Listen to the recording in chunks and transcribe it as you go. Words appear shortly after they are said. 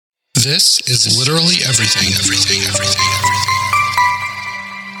This is literally everything.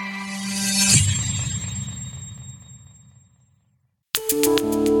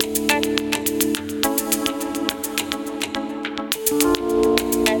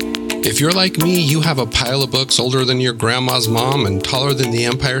 If you're like me, you have a pile of books older than your grandma's mom and taller than the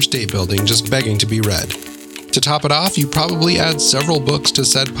Empire State Building just begging to be read. To top it off, you probably add several books to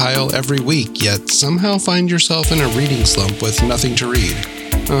said pile every week, yet somehow find yourself in a reading slump with nothing to read.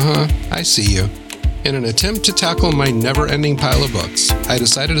 I see you. In an attempt to tackle my never-ending pile of books, I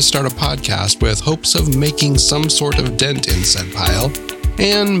decided to start a podcast with hopes of making some sort of dent in said pile,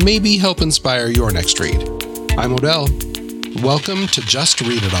 and maybe help inspire your next read. I'm Odell. Welcome to Just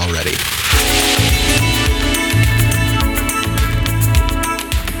Read It Already.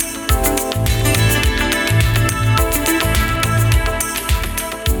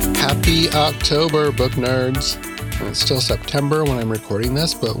 Happy October, book nerds. It's still September when I'm recording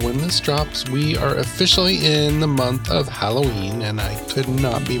this, but when this drops, we are officially in the month of Halloween, and I could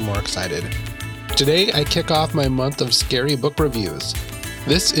not be more excited. Today, I kick off my month of scary book reviews.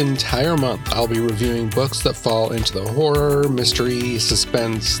 This entire month, I'll be reviewing books that fall into the horror, mystery,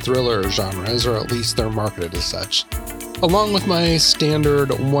 suspense, thriller genres, or at least they're marketed as such. Along with my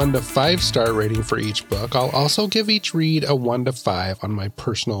standard 1 to 5 star rating for each book, I'll also give each read a 1 to 5 on my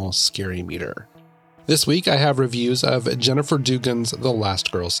personal scary meter. This week, I have reviews of Jennifer Dugan's The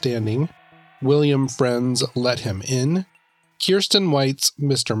Last Girl Standing, William Friend's Let Him In, Kiersten White's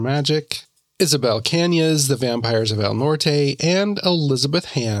Mr. Magic, Isabel Canya's The Vampires of El Norte, and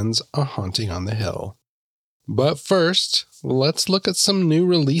Elizabeth Hand's A Haunting on the Hill. But first, let's look at some new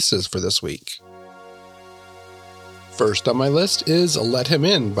releases for this week. First on my list is Let Him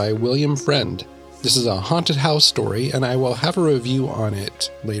In by William Friend. This is a haunted house story, and I will have a review on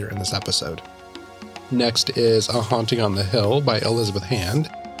it later in this episode. Next is A Haunting on the Hill by Elizabeth Hand,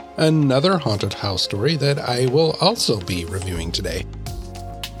 another haunted house story that I will also be reviewing today.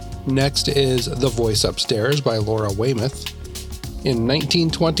 Next is The Voice Upstairs by Laura Weymouth. In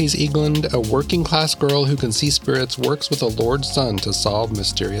 1920s England, a working-class girl who can see spirits works with a lord's son to solve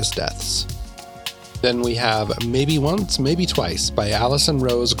mysterious deaths. Then we have Maybe Once, Maybe Twice by Alison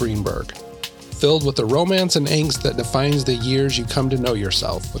Rose Greenberg. Filled with the romance and angst that defines the years you come to know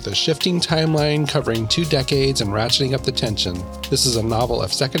yourself, with a shifting timeline covering 2 decades and ratcheting up the tension, this is a novel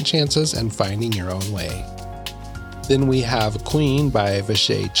of second chances and finding your own way. Then we have Queen by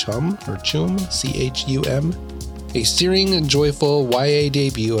Vishay Chum, C-H-U-M, a searing and joyful YA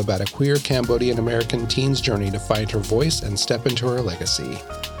debut about a queer Cambodian-American teen's journey to find her voice and step into her legacy.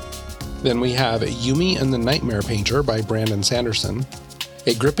 Then we have Yumi and the Nightmare Painter by Brandon Sanderson,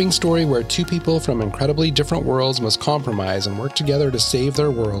 a gripping story where 2 people from incredibly different worlds must compromise and work together to save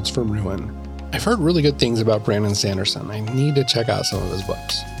their worlds from ruin. I've heard really good things about Brandon Sanderson. I need to check out some of his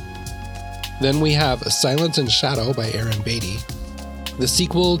books. Then we have Silence and Shadow by Aaron Beatty, the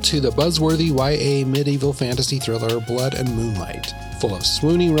sequel to the buzzworthy YA medieval fantasy thriller Blood and Moonlight, full of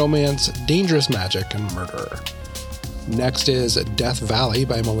swoony romance, dangerous magic, and murder. Next is Death Valley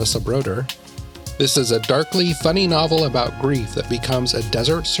by Melissa Broder. This is a darkly funny novel about grief that becomes a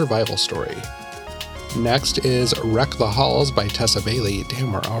desert survival story. Next is Wreck the Halls by Tessa Bailey.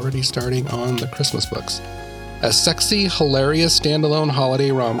 Damn, we're already starting on the Christmas books. A sexy, hilarious standalone holiday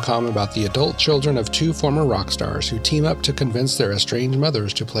rom-com about the adult children of 2 former rock stars who team up to convince their estranged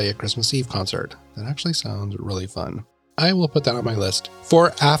mothers to play a Christmas Eve concert. That actually sounds really fun. I will put that on my list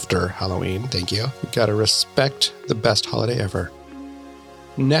for after Halloween, thank you. You gotta respect the best holiday ever.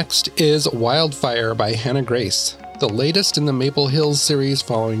 Next is Wildfire by Hannah Grace, the latest in the Maple Hills series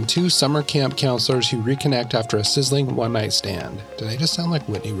following 2 summer camp counselors who reconnect after a sizzling one-night stand. Did I just sound like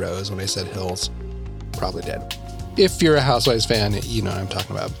Whitney Rose when I said Hills? Probably did. If you're a Housewives fan, you know what I'm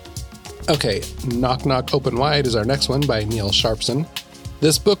talking about. Okay, Knock Knock Open Wide is our next one by Neil Sharpson.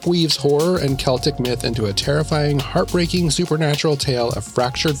 This book weaves horror and Celtic myth into a terrifying, heartbreaking supernatural tale of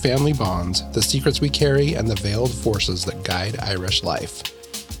fractured family bonds, the secrets we carry, and the veiled forces that guide Irish life.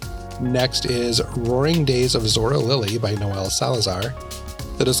 Next is Roaring Days of Zora Lily by Noelle Salazar.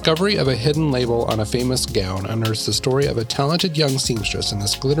 The discovery of a hidden label on a famous gown unearths the story of a talented young seamstress in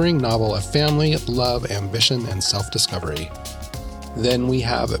this glittering novel of family, love, ambition, and self-discovery. Then we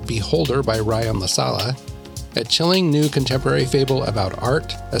have Beholder by Ryan LaSala, a chilling new contemporary fable about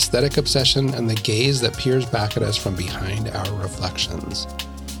art, aesthetic obsession, and the gaze that peers back at us from behind our reflections.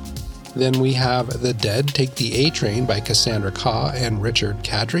 Then we have The Dead Take the A Train by Cassandra Kaw and Richard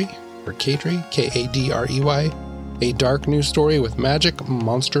Kadrey, K-A-D-R-E-Y, a dark new story with magic,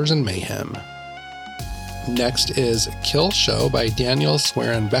 monsters, and mayhem. Next is Kill Show by Daniel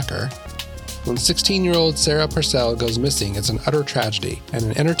Swearenbecker, When 16-year-old Sarah Purcell goes missing, it's an utter tragedy and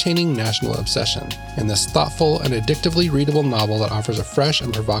an entertaining national obsession in this thoughtful and addictively readable novel that offers a fresh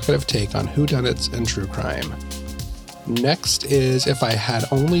and provocative take on whodunits and true crime. Next is If I Had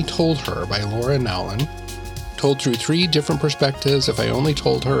Only Told Her by Laura Nowlin. Told through 3 different perspectives, If I Only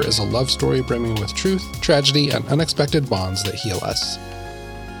Told Her is a love story brimming with truth, tragedy, and unexpected bonds that heal us.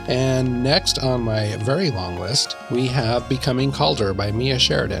 And next on my very long list, we have Becoming Calder by Mia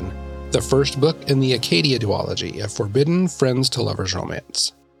Sheridan, the first book in the Acadia duology, a forbidden friends to lovers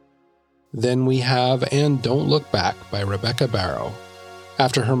romance. Then we have And Don't Look Back by Rebecca Barrow.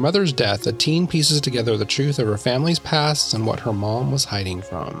 After her mother's death, a teen pieces together the truth of her family's past and what her mom was hiding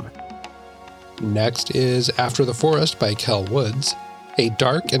from. Next is After the Forest by Kel Woods, a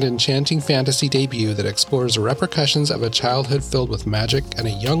dark and enchanting fantasy debut that explores the repercussions of a childhood filled with magic and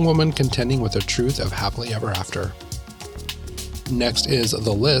a young woman contending with the truth of happily ever after. Next is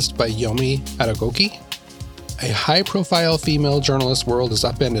The List by Yomi Adegoke. A high-profile female journalist's world is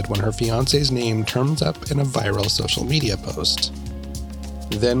upended when her fiancé's name turns up in a viral social media post.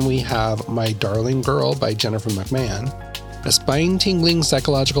 Then we have My Darling Girl by Jennifer McMahon, a spine-tingling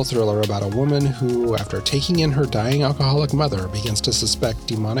psychological thriller about a woman who, after taking in her dying alcoholic mother, begins to suspect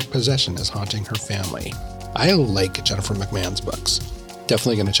demonic possession is haunting her family. I like Jennifer McMahon's books.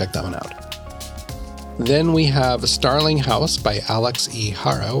 Definitely going to check that one out. Then we have Starling House by Alex E.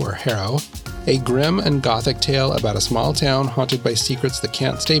 Harrow, a grim and gothic tale about a small town haunted by secrets that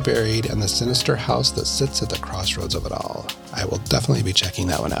can't stay buried and the sinister house that sits at the crossroads of it all. I will definitely be checking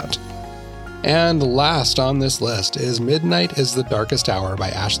that one out. And last on this list is Midnight is the Darkest Hour by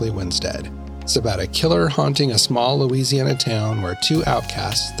Ashley Winstead. It's about a killer haunting a small Louisiana town where 2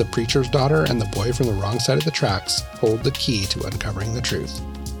 outcasts, the preacher's daughter and the boy from the wrong side of the tracks, hold the key to uncovering the truth.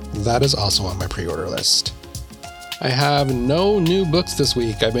 That is also on my pre-order list. I have no new books this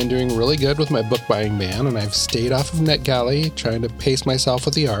week. I've been doing really good with my book buying ban, and I've stayed off of NetGalley, trying to pace myself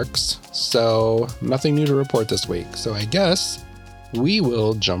with the ARCs, so nothing new to report this week. So I guess we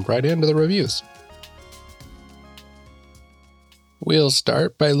will jump right into the reviews. We'll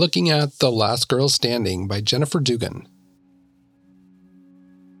start by looking at The Last Girl Standing by Jennifer Dugan.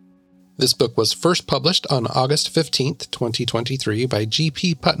 This book was first published on August 15th, 2023 by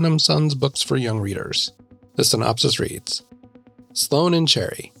G.P. Putnam Sons Books for Young Readers. The synopsis reads, Sloane and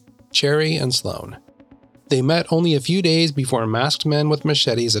Cherry. Cherry and Sloane. They met only a few days before masked men with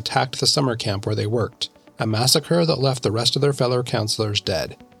machetes attacked the summer camp where they worked. A massacre that left the rest of their fellow counselors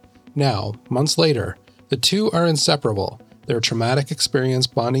dead. Now, months later, the two are inseparable, their traumatic experience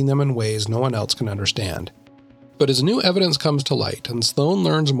bonding them in ways no one else can understand. But as new evidence comes to light and Sloane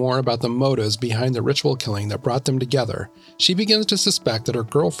learns more about the motives behind the ritual killing that brought them together, she begins to suspect that her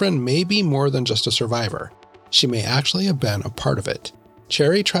girlfriend may be more than just a survivor. She may actually have been a part of it.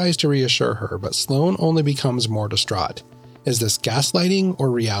 Cherry tries to reassure her, but Sloane only becomes more distraught. Is this gaslighting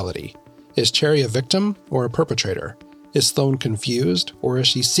or reality? Is Cherry a victim or a perpetrator? Is Sloane confused, or is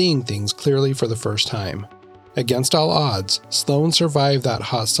she seeing things clearly for the first time? Against all odds, Sloane survived that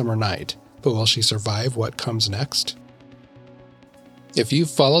hot summer night, but will she survive what comes next? If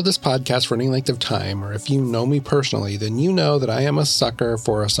you've followed this podcast for any length of time, or if you know me personally, then you know that I am a sucker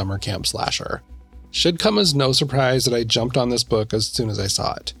for a summer camp slasher. Should come as no surprise that I jumped on this book as soon as I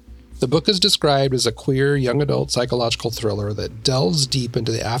saw it. The book is described as a queer, young adult psychological thriller that delves deep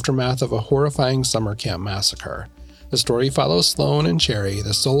into the aftermath of a horrifying summer camp massacre. The story follows Sloane and Cherry,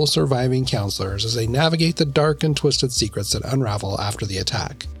 the sole surviving counselors, as they navigate the dark and twisted secrets that unravel after the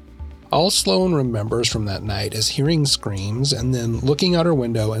attack. All Sloane remembers from that night is hearing screams and then looking out her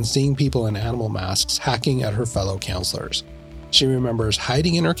window and seeing people in animal masks hacking at her fellow counselors. She remembers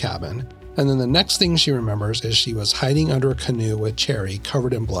hiding in her cabin, and then the next thing she remembers is she was hiding under a canoe with Cherry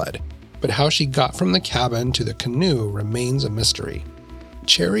covered in blood. But how she got from the cabin to the canoe remains a mystery.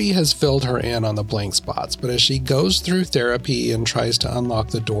 Cherry has filled her in on the blank spots, but as she goes through therapy and tries to unlock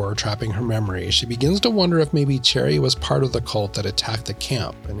the door trapping her memory, she begins to wonder if maybe Cherry was part of the cult that attacked the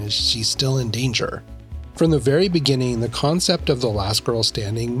camp, and is she still in danger? From the very beginning, the concept of The Last Girl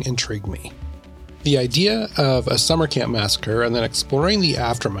Standing intrigued me. The idea of a summer camp massacre and then exploring the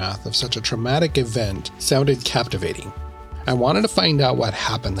aftermath of such a traumatic event sounded captivating. I wanted to find out what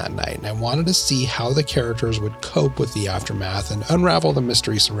happened that night, and I wanted to see how the characters would cope with the aftermath and unravel the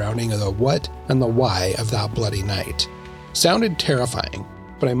mystery surrounding the what and the why of that bloody night. Sounded terrifying,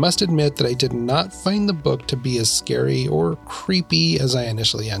 but I must admit that I did not find the book to be as scary or creepy as I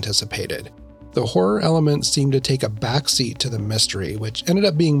initially anticipated. The horror element seemed to take a backseat to the mystery, which ended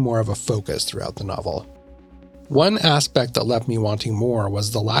up being more of a focus throughout the novel. One aspect that left me wanting more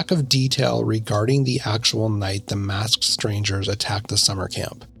was the lack of detail regarding the actual night the masked strangers attacked the summer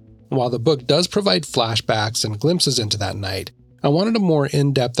camp. While the book does provide flashbacks and glimpses into that night, I wanted a more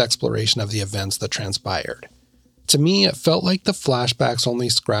in-depth exploration of the events that transpired. To me, it felt like the flashbacks only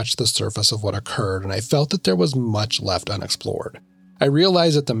scratched the surface of what occurred, and I felt that there was much left unexplored. I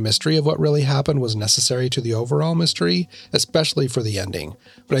realized that the mystery of what really happened was necessary to the overall mystery, especially for the ending,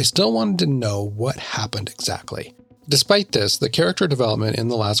 but I still wanted to know what happened exactly. Despite this, the character development in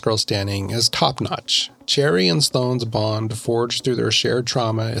The Last Girl Standing is top-notch. Cherry and Sloane's bond forged through their shared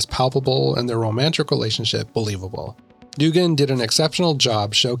trauma is palpable and their romantic relationship believable. Dugan did an exceptional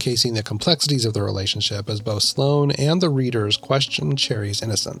job showcasing the complexities of the relationship as both Sloane and the readers questioned Cherry's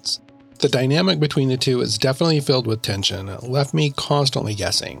innocence. The dynamic between the two is definitely filled with tension. It left me constantly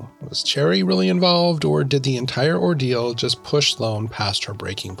guessing. Was Cherry really involved, or did the entire ordeal just push Sloane past her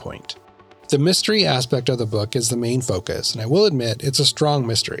breaking point? The mystery aspect of the book is the main focus, and I will admit it's a strong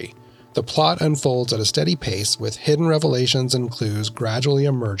mystery. The plot unfolds at a steady pace, with hidden revelations and clues gradually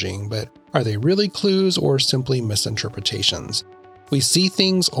emerging, but are they really clues or simply misinterpretations? We see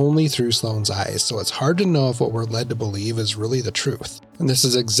things only through Sloane's eyes, so it's hard to know if what we're led to believe is really the truth, and this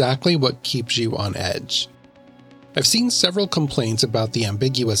is exactly what keeps you on edge. I've seen several complaints about the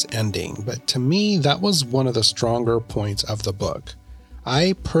ambiguous ending, but to me that was one of the stronger points of the book.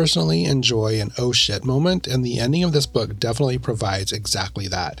 I personally enjoy an oh shit moment, and the ending of this book definitely provides exactly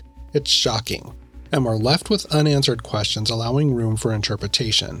that. It's shocking, and we're left with unanswered questions allowing room for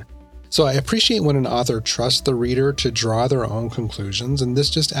interpretation. So I appreciate when an author trusts the reader to draw their own conclusions, and this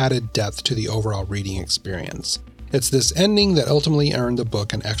just added depth to the overall reading experience. It's this ending that ultimately earned the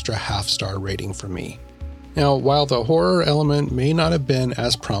book an extra half-star rating for me. Now, while the horror element may not have been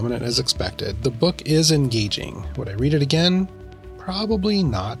as prominent as expected, the book is engaging. Would I read it again? Probably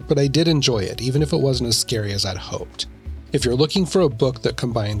not, but I did enjoy it, even if it wasn't as scary as I'd hoped. If you're looking for a book that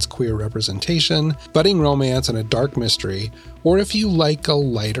combines queer representation, budding romance, and a dark mystery, or if you like a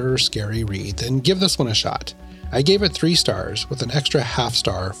lighter, scary read, then give this one a shot. I gave it 3 stars with an extra half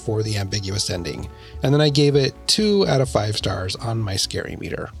star for the ambiguous ending, and then I gave it 2 out of 5 stars on my scary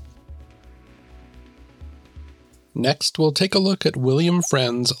meter. Next, we'll take a look at William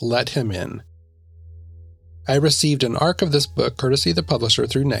Friend's Let Him In. I received an ARC of this book courtesy of the publisher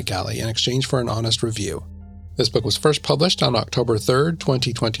through NetGalley in exchange for an honest review. This book was first published on October 3rd,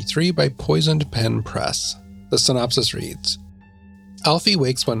 2023 by Poisoned Pen Press. The synopsis reads, Alfie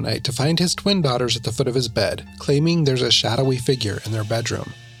wakes one night to find his twin daughters at the foot of his bed, claiming there's a shadowy figure in their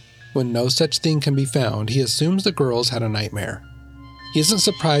bedroom. When no such thing can be found, he assumes the girls had a nightmare. He isn't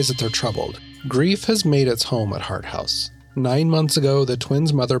surprised that they're troubled. Grief has made its home at Hart House. 9 months ago, the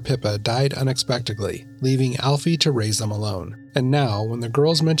twins' mother Pippa died unexpectedly, leaving Alfie to raise them alone. And now, when the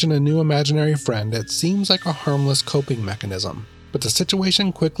girls mention a new imaginary friend, it seems like a harmless coping mechanism. But the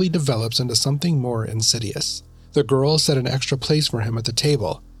situation quickly develops into something more insidious. The girls set an extra place for him at the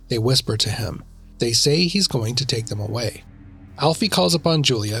table. They whisper to him. They say he's going to take them away. Alfie calls upon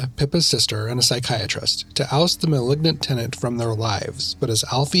Julia, Pippa's sister and a psychiatrist, to oust the malignant tenant from their lives, but as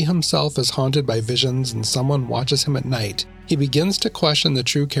Alfie himself is haunted by visions and someone watches him at night, he begins to question the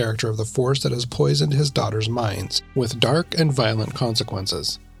true character of the force that has poisoned his daughters' minds, with dark and violent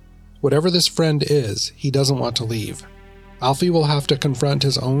consequences. Whatever this friend is, he doesn't want to leave. Alfie will have to confront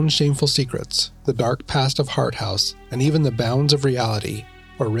his own shameful secrets, the dark past of Hart House, and even the bounds of reality,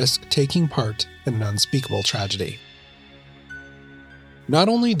 or risk taking part in an unspeakable tragedy. Not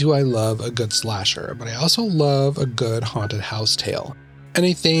only do I love a good slasher, but I also love a good haunted house tale.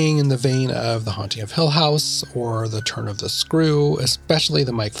 Anything in the vein of The Haunting of Hill House or The Turn of the Screw, especially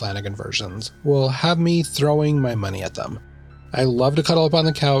the Mike Flanagan versions, will have me throwing my money at them. I love to cuddle up on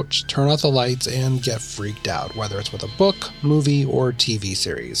the couch, turn out the lights, and get freaked out, whether it's with a book, movie, or TV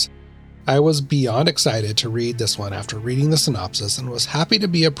series. I was beyond excited to read this one after reading the synopsis and was happy to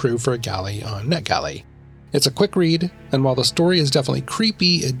be approved for a galley on NetGalley. It's a quick read, and while the story is definitely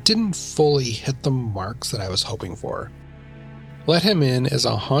creepy, it didn't fully hit the marks that I was hoping for. Let Him In is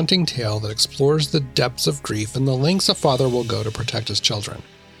a haunting tale that explores the depths of grief and the lengths a father will go to protect his children.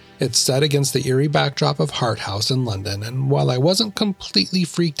 It's set against the eerie backdrop of Hart House in London, and while I wasn't completely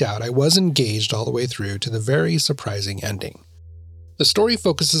freaked out, I was engaged all the way through to the very surprising ending. The story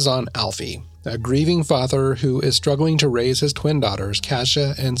focuses on Alfie, a grieving father who is struggling to raise his twin daughters,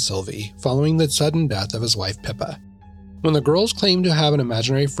 Kasia and Sylvie, following the sudden death of his wife Pippa. When the girls claim to have an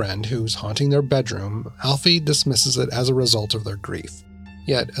imaginary friend who's haunting their bedroom, Alfie dismisses it as a result of their grief.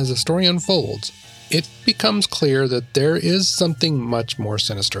 Yet, as the story unfolds, it becomes clear that there is something much more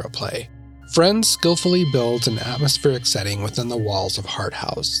sinister at play. Friends skillfully builds an atmospheric setting within the walls of Hart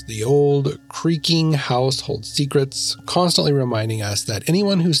House. The old, creaking house holds secrets, constantly reminding us that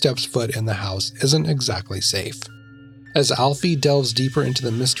anyone who steps foot in the house isn't exactly safe. As Alfie delves deeper into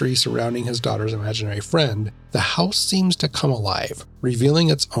the mystery surrounding his daughter's imaginary friend, the house seems to come alive, revealing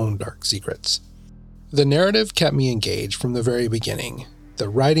its own dark secrets. The narrative kept me engaged from the very beginning. The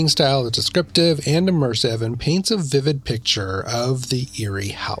writing style is descriptive and immersive and paints a vivid picture of the eerie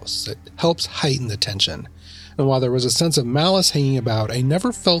house. It helps heighten the tension. And while there was a sense of malice hanging about, I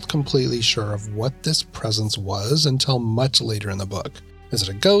never felt completely sure of what this presence was until much later in the book. Is it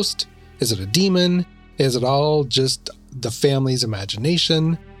a ghost? Is it a demon? Is it all just the family's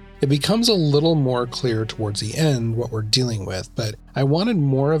imagination? It becomes a little more clear towards the end what we're dealing with, but I wanted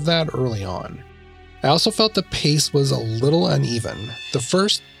more of that early on. I also felt the pace was a little uneven. The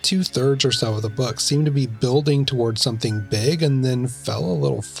first 2/3 or so of the book seemed to be building towards something big and then fell a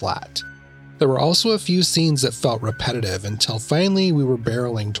little flat. There were also a few scenes that felt repetitive until finally we were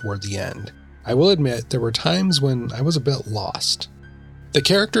barreling toward the end. I will admit there were times when I was a bit lost. The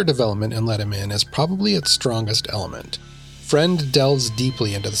character development in Let Him In is probably its strongest element. Friend delves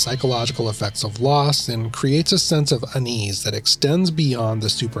deeply into the psychological effects of loss and creates a sense of unease that extends beyond the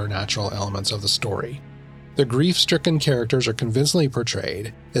supernatural elements of the story. The grief-stricken characters are convincingly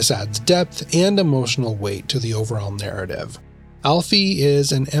portrayed. This adds depth and emotional weight to the overall narrative. Alfie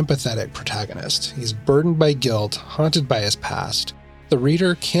is an empathetic protagonist. He's burdened by guilt, haunted by his past. The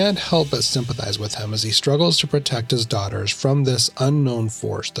reader can't help but sympathize with him as he struggles to protect his daughters from this unknown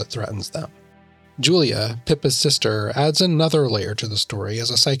force that threatens them. Julia, Pippa's sister, adds another layer to the story as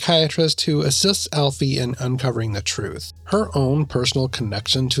a psychiatrist who assists Alfie in uncovering the truth. Her own personal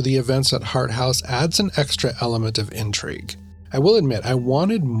connection to the events at Hart House adds an extra element of intrigue. I will admit I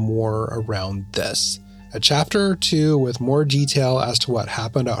wanted more around this. A chapter or two with more detail as to what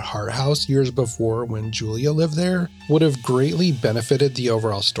happened at Hart House years before when Julia lived there would have greatly benefited the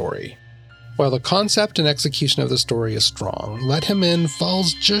overall story. While the concept and execution of the story is strong, Let Him In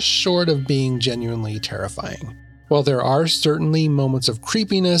falls just short of being genuinely terrifying. While there are certainly moments of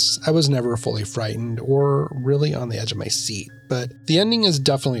creepiness, I was never fully frightened or really on the edge of my seat, but the ending is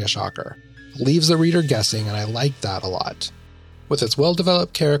definitely a shocker. It leaves the reader guessing, and I like that a lot. With its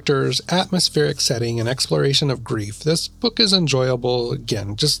well-developed characters, atmospheric setting, and exploration of grief, this book is enjoyable.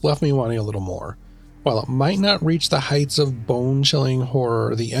 Again, just left me wanting a little more. While it might not reach the heights of bone-chilling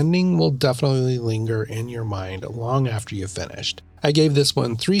horror, the ending will definitely linger in your mind long after you've finished. I gave this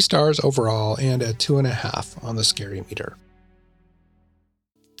one 3 stars overall and a 2.5 on the scary meter.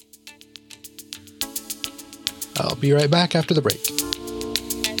 I'll be right back after the break.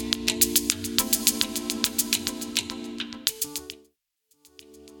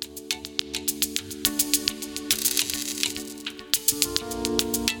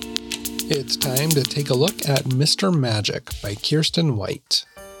 It's time to take a look at Mr. Magic by Kiersten White.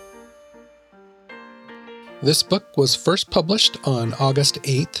 This book was first published on August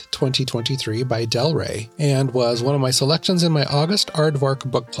 8, 2023 by Del Rey, and was one of my selections in my August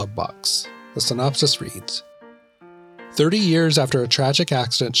Aardvark Book Club box. The synopsis reads, 30 years after a tragic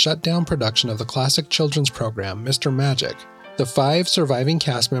accident shut down production of the classic children's program Mr. Magic, the 5 surviving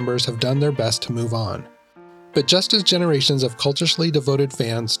cast members have done their best to move on. But just as generations of cultishly devoted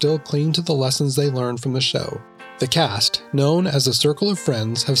fans still cling to the lessons they learned from the show, the cast, known as the Circle of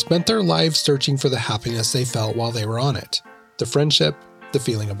Friends, have spent their lives searching for the happiness they felt while they were on it, the friendship, the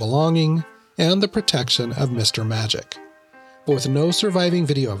feeling of belonging, and the protection of Mr. Magic. But with no surviving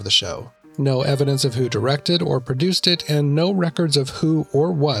video of the show, no evidence of who directed or produced it, and no records of who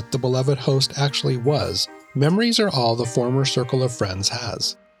or what the beloved host actually was, memories are all the former Circle of Friends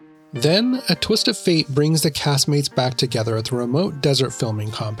has. Then, a twist of fate brings the castmates back together at the remote desert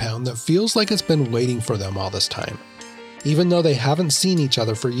filming compound that feels like it's been waiting for them all this time. Even though they haven't seen each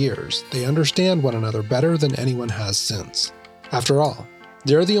other for years, they understand one another better than anyone has since. After all,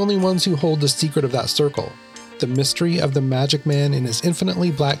 they're the only ones who hold the secret of that circle, the mystery of the Magic Man in his infinitely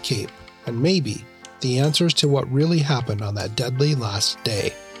black cape, and maybe the answers to what really happened on that deadly last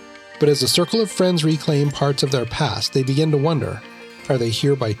day. But as the Circle of Friends reclaim parts of their past, they begin to wonder, are they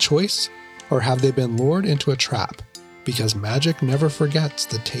here by choice, or have they been lured into a trap? Because magic never forgets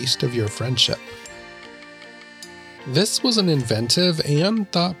the taste of your friendship. This was an inventive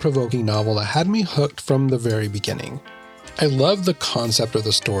and thought-provoking novel that had me hooked from the very beginning. I love the concept of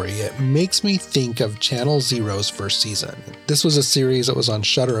the story. It makes me think of Channel Zero's first season. This was a series that was on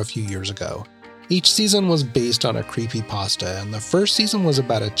Shudder a few years ago. Each season was based on a creepypasta, and the first season was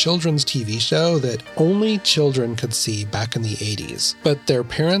about a children's TV show that only children could see back in the 80s. But their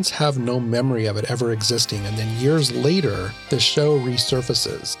parents have no memory of it ever existing, and then years later, the show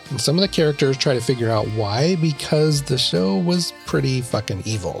resurfaces. And some of the characters try to figure out why, because the show was pretty fucking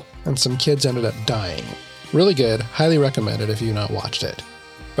evil, and some kids ended up dying. Really good, highly recommended if you've not watched it.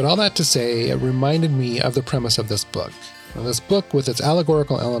 But all that to say, it reminded me of the premise of this book. Now, this book, with its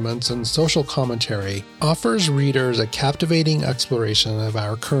allegorical elements and social commentary, offers readers a captivating exploration of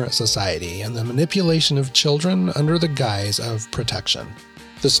our current society and the manipulation of children under the guise of protection.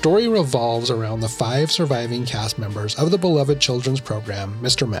 The story revolves around the 5 surviving cast members of the beloved children's program,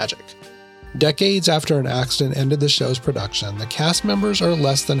 Mr. Magic. Decades after an accident ended the show's production, the cast members are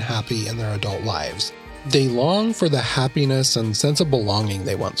less than happy in their adult lives. They long for the happiness and sense of belonging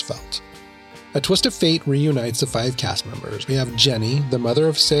they once felt. A twist of fate reunites the 5 cast members. We have Jenny, the mother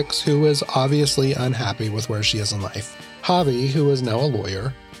of 6, who is obviously unhappy with where she is in life. Javi, who is now a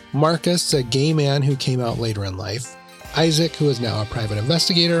lawyer. Marcus, a gay man who came out later in life. Isaac, who is now a private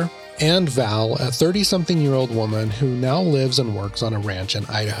investigator. And Val, a 30-something-year-old woman who now lives and works on a ranch in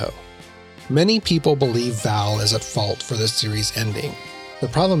Idaho. Many people believe Val is at fault for this series ending. The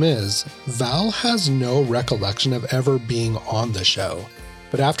problem is, Val has no recollection of ever being on the show.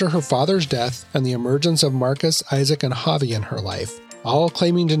 But after her father's death and the emergence of Marcus, Isaac, and Javi in her life, all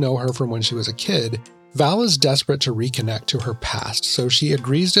claiming to know her from when she was a kid, Val is desperate to reconnect to her past, so she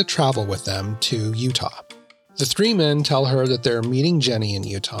agrees to travel with them to Utah. The 3 men tell her that they're meeting Jenny in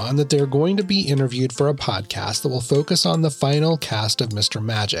Utah and that they're going to be interviewed for a podcast that will focus on the final cast of Mr.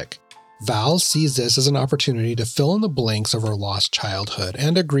 Magic. Val sees this as an opportunity to fill in the blanks of her lost childhood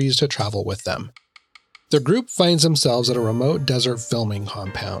and agrees to travel with them. The group finds themselves at a remote desert filming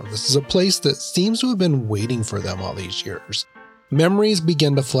compound. This is a place that seems to have been waiting for them all these years. Memories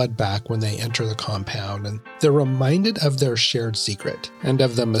begin to flood back when they enter the compound, and they're reminded of their shared secret, and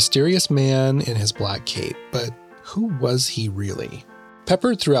of the mysterious man in his black cape. But who was he really?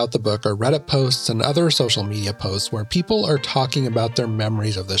 Peppered throughout the book are Reddit posts and other social media posts where people are talking about their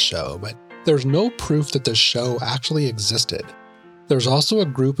memories of the show, but there's no proof that the show actually existed. There's also a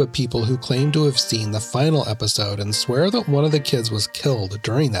group of people who claim to have seen the final episode and swear that one of the kids was killed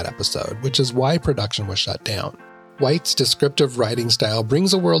during that episode, which is why production was shut down. White's descriptive writing style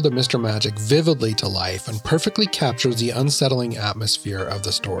brings the world of Mr. Magic vividly to life and perfectly captures the unsettling atmosphere of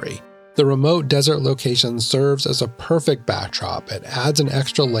the story. The remote desert location serves as a perfect backdrop. It adds an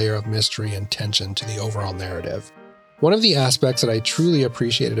extra layer of mystery and tension to the overall narrative. One of the aspects that I truly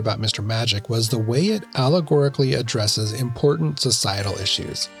appreciated about Mr. Magic was the way it allegorically addresses important societal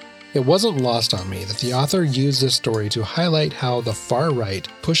issues. It wasn't lost on me that the author used this story to highlight how the far right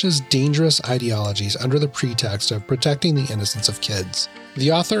pushes dangerous ideologies under the pretext of protecting the innocence of kids.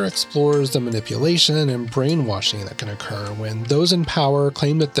 The author explores the manipulation and brainwashing that can occur when those in power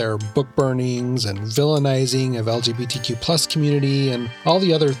claim that their book burnings and villainizing of LGBTQ+ community and all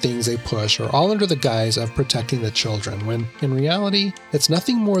the other things they push are all under the guise of protecting the children, when in reality, it's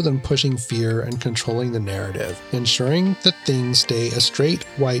nothing more than pushing fear and controlling the narrative, ensuring that things stay as straight,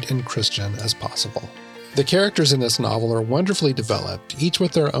 white, and Christian as possible. The characters in this novel are wonderfully developed, each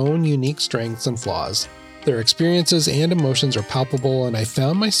with their own unique strengths and flaws. Their experiences and emotions are palpable, and I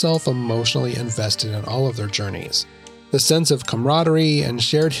found myself emotionally invested in all of their journeys. The sense of camaraderie and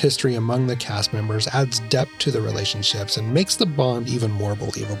shared history among the cast members adds depth to the relationships and makes the bond even more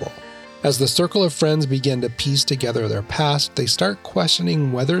believable. As the circle of friends begin to piece together their past, they start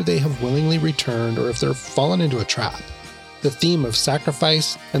questioning whether they have willingly returned or if they're fallen into a trap. The theme of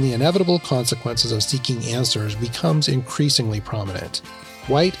sacrifice and the inevitable consequences of seeking answers becomes increasingly prominent.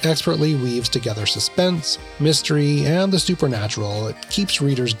 White expertly weaves together suspense, mystery, and the supernatural. It keeps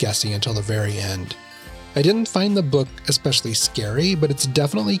readers guessing until the very end. I didn't find the book especially scary, but it's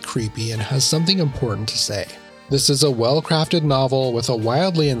definitely creepy and has something important to say. This is a well-crafted novel with a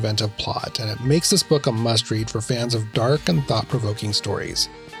wildly inventive plot, and it makes this book a must-read for fans of dark and thought-provoking stories.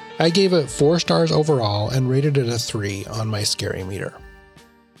 I gave it 4 stars overall and rated it a 3 on my scary meter.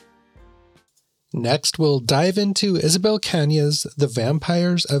 Next, we'll dive into Isabel Caña's The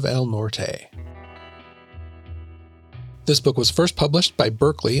Vampires of El Norte. This book was first published by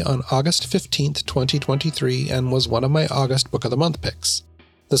Berkley on August 15, 2023, and was one of my August Book of the Month picks.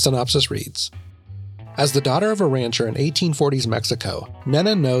 The synopsis reads, As the daughter of a rancher in 1840s Mexico,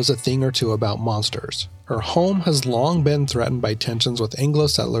 Nena knows a thing or two about monsters. Her home has long been threatened by tensions with Anglo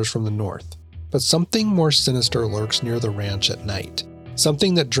settlers from the north, but something more sinister lurks near the ranch at night.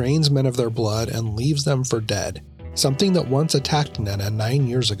 Something that drains men of their blood and leaves them for dead. Something that once attacked Nena 9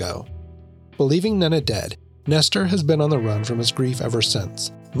 years ago. Believing Nena dead, Nestor has been on the run from his grief ever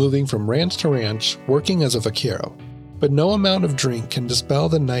since, moving from ranch to ranch, working as a vaquero. But no amount of drink can dispel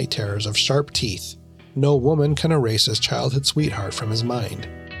the night terrors of sharp teeth. No woman can erase his childhood sweetheart from his mind.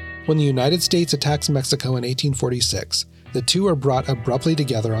 When the United States attacks Mexico in 1846, the two are brought abruptly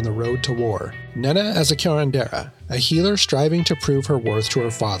together on the road to war. Nena as a curandera, a healer striving to prove her worth to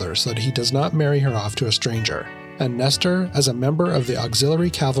her father so that he does not marry her off to a stranger. and Nestor as a member of the auxiliary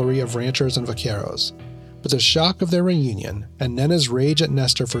cavalry of ranchers and vaqueros. But the shock of their reunion, and Nena's rage at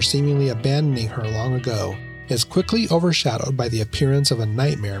Nestor for seemingly abandoning her long ago, is quickly overshadowed by the appearance of a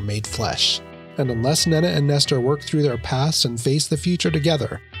nightmare made flesh. And unless Nena and Nestor work through their past and face the future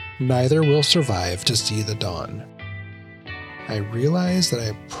together, neither will survive to see the dawn. I realize that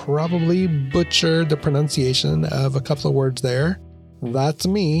I probably butchered the pronunciation of a couple of words there. That's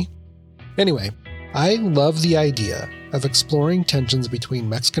me. Anyway, I love the idea of exploring tensions between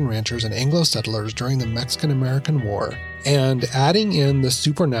Mexican ranchers and Anglo settlers during the Mexican-American War, and adding in the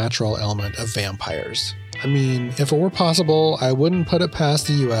supernatural element of vampires. I mean, if it were possible, I wouldn't put it past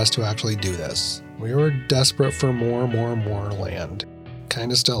the US to actually do this. We were desperate for more land.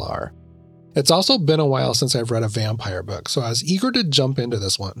 Kinda still are. It's also been a while since I've read a vampire book, so I was eager to jump into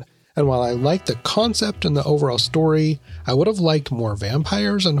this one. And while I liked the concept and the overall story, I would have liked more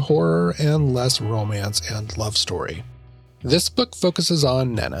vampires and horror and less romance and love story. This book focuses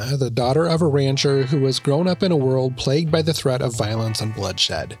on Nena, the daughter of a rancher who has grown up in a world plagued by the threat of violence and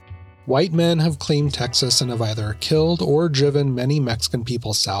bloodshed. White men have claimed Texas and have either killed or driven many Mexican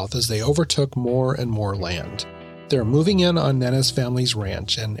people south as they overtook more and more land. They're moving in on Nena's family's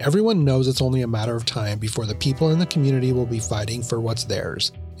ranch, and everyone knows it's only a matter of time before the people in the community will be fighting for what's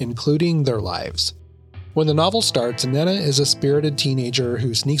theirs, including their lives. When the novel starts, Nena is a spirited teenager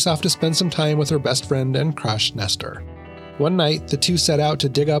who sneaks off to spend some time with her best friend and crush, Nestor. One night, the two set out to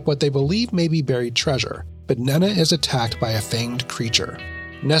dig up what they believe may be buried treasure, but Nena is attacked by a fanged creature.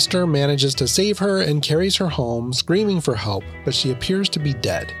 Nestor manages to save her and carries her home, screaming for help, but she appears to be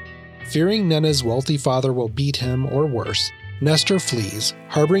dead. Fearing Nena's wealthy father will beat him, or worse, Nestor flees,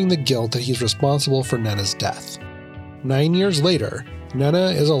 harboring the guilt that he's responsible for Nena's death. 9 years later, Nena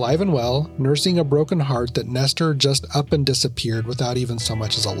is alive and well, nursing a broken heart that Nestor just up and disappeared without even so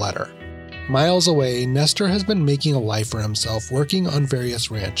much as a letter. Miles away, Nestor has been making a life for himself working on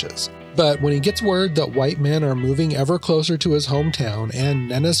various ranches. But when he gets word that white men are moving ever closer to his hometown and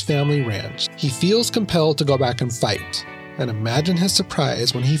Nena's family ranch, he feels compelled to go back and fight. And imagine his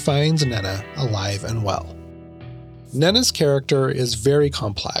surprise when he finds Nena alive and well. Nena's character is very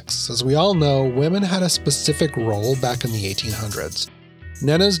complex. As we all know, women had a specific role back in the 1800s.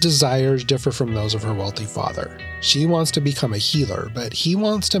 Nena's desires differ from those of her wealthy father. She wants to become a healer, but he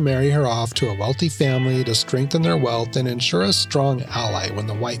wants to marry her off to a wealthy family to strengthen their wealth and ensure a strong ally when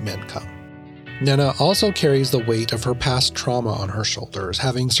the white men come. Nena also carries the weight of her past trauma on her shoulders,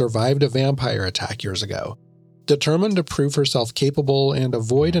 having survived a vampire attack years ago. Determined to prove herself capable and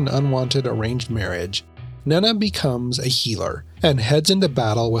avoid an unwanted arranged marriage, Nena becomes a healer and heads into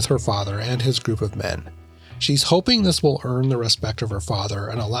battle with her father and his group of men. She's hoping this will earn the respect of her father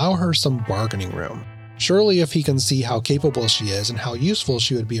and allow her some bargaining room. Surely if he can see how capable she is and how useful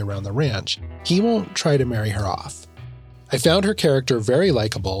she would be around the ranch, he won't try to marry her off. I found her character very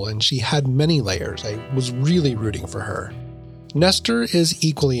likable and she had many layers. I was really rooting for her. Nestor is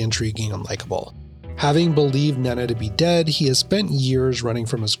equally intriguing and likable. Having believed Nena to be dead, he has spent years running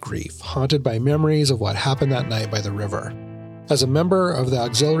from his grief, haunted by memories of what happened that night by the river. As a member of the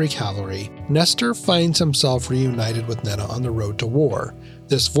auxiliary cavalry, Nestor finds himself reunited with Nena on the road to war.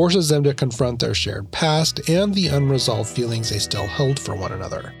 This forces them to confront their shared past and the unresolved feelings they still held for one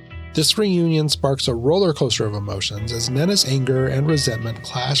another. This reunion sparks a roller coaster of emotions as Nena's anger and resentment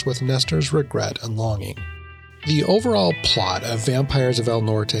clash with Nestor's regret and longing. The overall plot of Vampires of El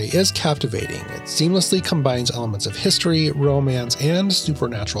Norte is captivating. It seamlessly combines elements of history, romance, and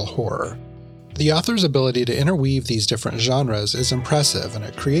supernatural horror. The author's ability to interweave these different genres is impressive, and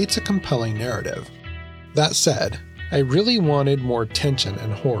it creates a compelling narrative. That said, I really wanted more tension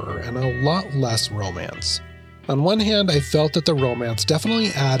and horror and a lot less romance. On one hand, I felt that the romance definitely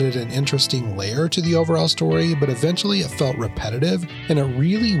added an interesting layer to the overall story, but eventually it felt repetitive and it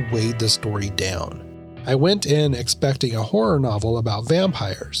really weighed the story down. I went in expecting a horror novel about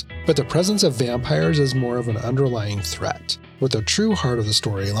vampires, but the presence of vampires is more of an underlying threat, with the true heart of the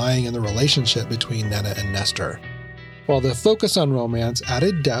story lying in the relationship between Nena and Nestor. While the focus on romance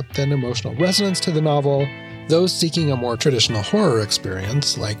added depth and emotional resonance to the novel, those seeking a more traditional horror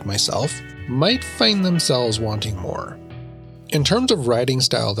experience, like myself, might find themselves wanting more. In terms of writing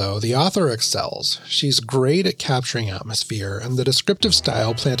style, though, the author excels. She's great at capturing atmosphere, and the descriptive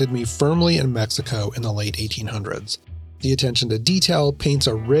style planted me firmly in Mexico in the late 1800s. The attention to detail paints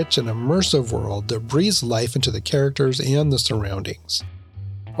a rich and immersive world that breathes life into the characters and the surroundings.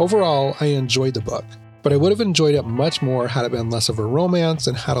 Overall, I enjoyed the book, but I would have enjoyed it much more had it been less of a romance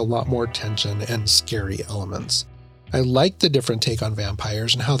and had a lot more tension and scary elements. I liked the different take on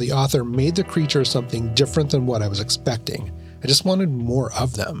vampires and how the author made the creatures something different than what I was expecting. I just wanted more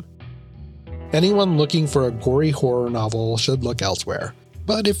of them. Anyone looking for a gory horror novel should look elsewhere.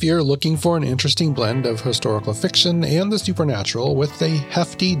 But if you're looking for an interesting blend of historical fiction and the supernatural with a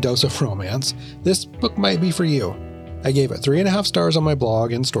hefty dose of romance, this book might be for you. I gave it 3.5 stars on my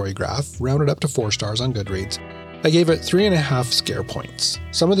blog and Storygraph, rounded up to 4 stars on Goodreads. I gave it 3.5 scare points.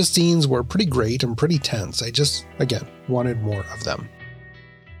 Some of the scenes were pretty great and pretty tense. I just, again, wanted more of them.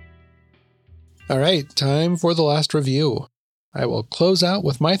 Alright, time for the last review. I will close out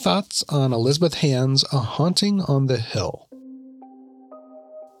with my thoughts on Elizabeth Hand's A Haunting on the Hill.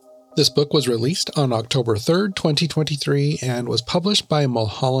 This book was released on October 3rd, 2023, and was published by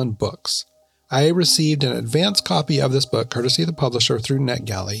Mulholland Books. I received an advance copy of this book courtesy of the publisher through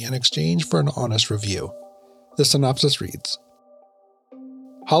NetGalley in exchange for an honest review. The synopsis reads,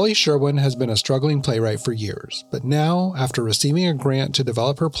 Holly Sherwin has been a struggling playwright for years, but now, after receiving a grant to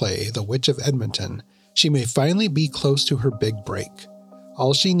develop her play, The Witch of Edmonton, she may finally be close to her big break.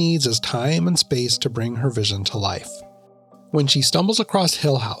 All she needs is time and space to bring her vision to life. When she stumbles across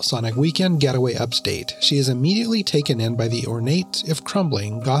Hill House on a weekend getaway upstate, she is immediately taken in by the ornate, if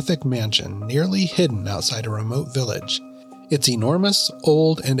crumbling, Gothic mansion nearly hidden outside a remote village. It's enormous,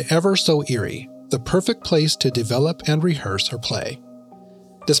 old, and ever so eerie, the perfect place to develop and rehearse her play.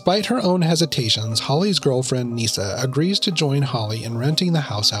 Despite her own hesitations, Holly's girlfriend Nisa agrees to join Holly in renting the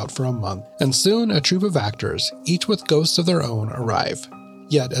house out for a month, and soon a troupe of actors, each with ghosts of their own, arrive.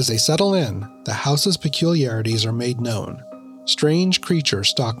 Yet as they settle in, the house's peculiarities are made known. Strange creatures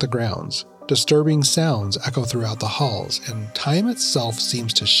stalk the grounds, disturbing sounds echo throughout the halls, and time itself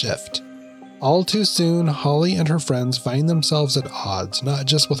seems to shift. All too soon, Holly and her friends find themselves at odds not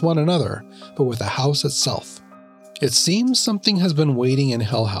just with one another, but with the house itself. It seems something has been waiting in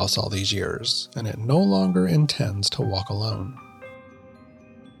Hill House all these years, and it no longer intends to walk alone.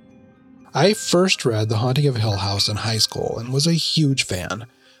 I first read The Haunting of Hill House in high school and was a huge fan.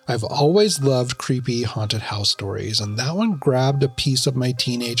 I've always loved creepy haunted house stories, and that one grabbed a piece of my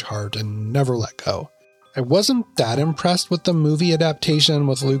teenage heart and never let go. I wasn't that impressed with the movie adaptation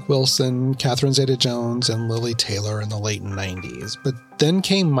with Luke Wilson, Catherine Zeta-Jones, and Lily Taylor in the late 90s, but then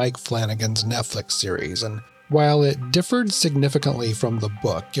came Mike Flanagan's Netflix series, and while it differed significantly from the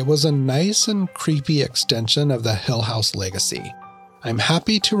book, it was a nice and creepy extension of the Hill House legacy. I'm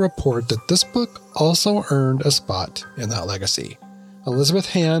happy to report that this book also earned a spot in that legacy. Elizabeth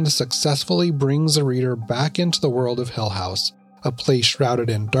Hand successfully brings the reader back into the world of Hill House, a place shrouded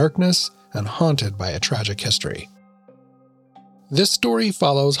in darkness and haunted by a tragic history. This story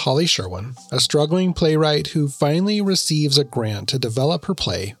follows Holly Sherwin, a struggling playwright who finally receives a grant to develop her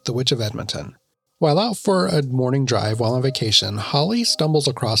play, The Witch of Edmonton. While out for a morning drive while on vacation, Holly stumbles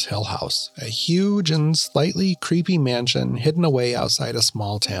across Hill House, a huge and slightly creepy mansion hidden away outside a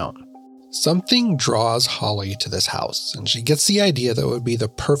small town. Something draws Holly to this house, and she gets the idea that it would be the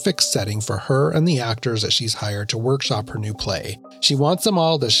perfect setting for her and the actors that she's hired to workshop her new play. She wants them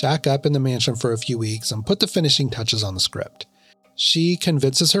all to shack up in the mansion for a few weeks and put the finishing touches on the script. She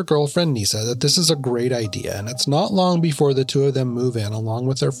convinces her girlfriend Nisa that this is a great idea, and it's not long before the two of them move in along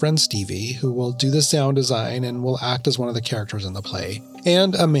with their friend Stevie, who will do the sound design and will act as one of the characters in the play,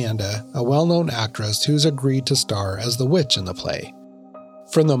 and Amanda, a well-known actress who's agreed to star as the witch in the play.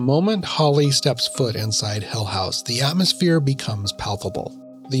 From the moment Holly steps foot inside Hill House, the atmosphere becomes palpable.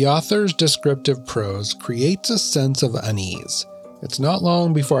 The author's descriptive prose creates a sense of unease. It's not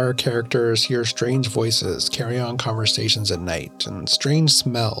long before our characters hear strange voices carry on conversations at night, and strange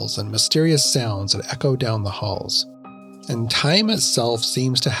smells and mysterious sounds that echo down the halls. And time itself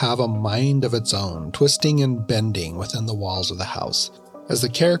seems to have a mind of its own, twisting and bending within the walls of the house. As the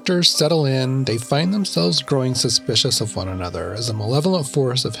characters settle in, they find themselves growing suspicious of one another as the malevolent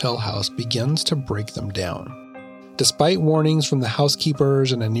force of Hill House begins to break them down. Despite warnings from the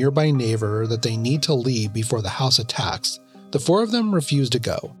housekeepers and a nearby neighbor that they need to leave before the house attacks, the four of them refuse to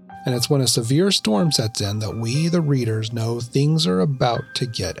go, and it's when a severe storm sets in that we, the readers, know things are about to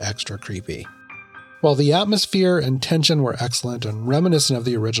get extra creepy. While the atmosphere and tension were excellent and reminiscent of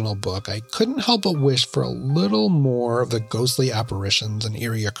the original book, I couldn't help but wish for a little more of the ghostly apparitions and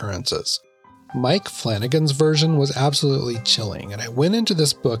eerie occurrences. Mike Flanagan's version was absolutely chilling, and I went into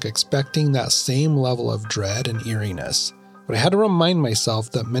this book expecting that same level of dread and eeriness. But I had to remind myself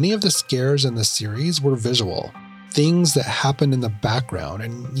that many of the scares in the series were visual, things that happened in the background,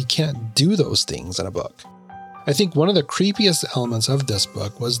 and you can't do those things in a book. I think one of the creepiest elements of this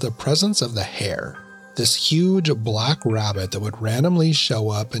book was the presence of the hare. This huge black rabbit that would randomly show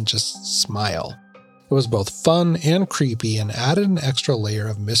up and just smile. It was both fun and creepy and added an extra layer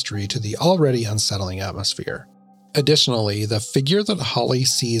of mystery to the already unsettling atmosphere. Additionally, the figure that Holly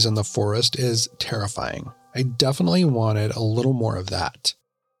sees in the forest is terrifying. I definitely wanted a little more of that.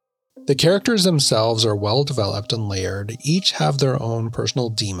 The characters themselves are well developed and layered, each have their own personal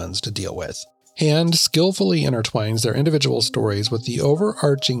demons to deal with. Hand skillfully intertwines their individual stories with the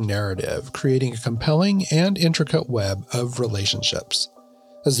overarching narrative, creating a compelling and intricate web of relationships.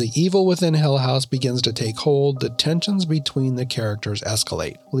 As the evil within Hill House begins to take hold, the tensions between the characters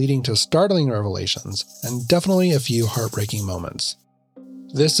escalate, leading to startling revelations and definitely a few heartbreaking moments.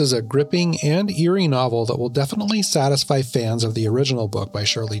 This is a gripping and eerie novel that will definitely satisfy fans of the original book by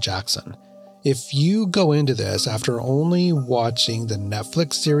Shirley Jackson. If you go into this after only watching the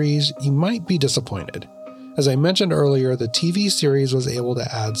Netflix series, you might be disappointed. As I mentioned earlier, the TV series was able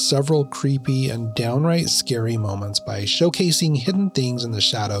to add several creepy and downright scary moments by showcasing hidden things in the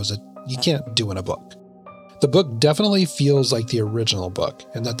shadows that you can't do in a book. The book definitely feels like the original book,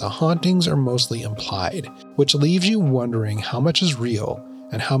 and that the hauntings are mostly implied, which leaves you wondering how much is real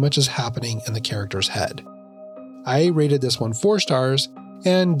and how much is happening in the character's head. I rated this one 4 stars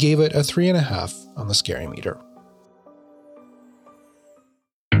and gave it a 3.5 on the scary meter.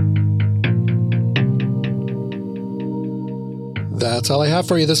 That's all I have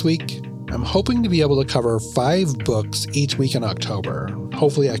for you this week. I'm hoping to be able to cover 5 books each week in October.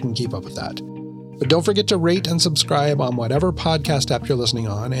 Hopefully I can keep up with that. But don't forget to rate and subscribe on whatever podcast app you're listening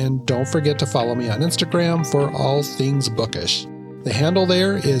on, and don't forget to follow me on Instagram for all things bookish. The handle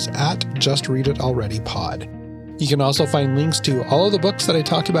there is @JustReadItAlreadyPod. You can also find links to all of the books that I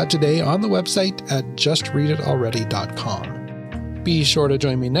talked about today on the website at JustReadItAlready.com. Be sure to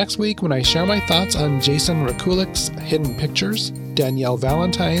join me next week when I share my thoughts on Jason Rakulik's Hidden Pictures, Danielle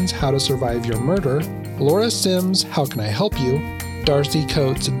Valentine's How to Survive Your Murder, Laura Sims' How Can I Help You, Darcy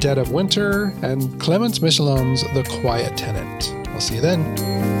Coates' Dead of Winter, and Clemence Michelon's The Quiet Tenant. I'll see you then.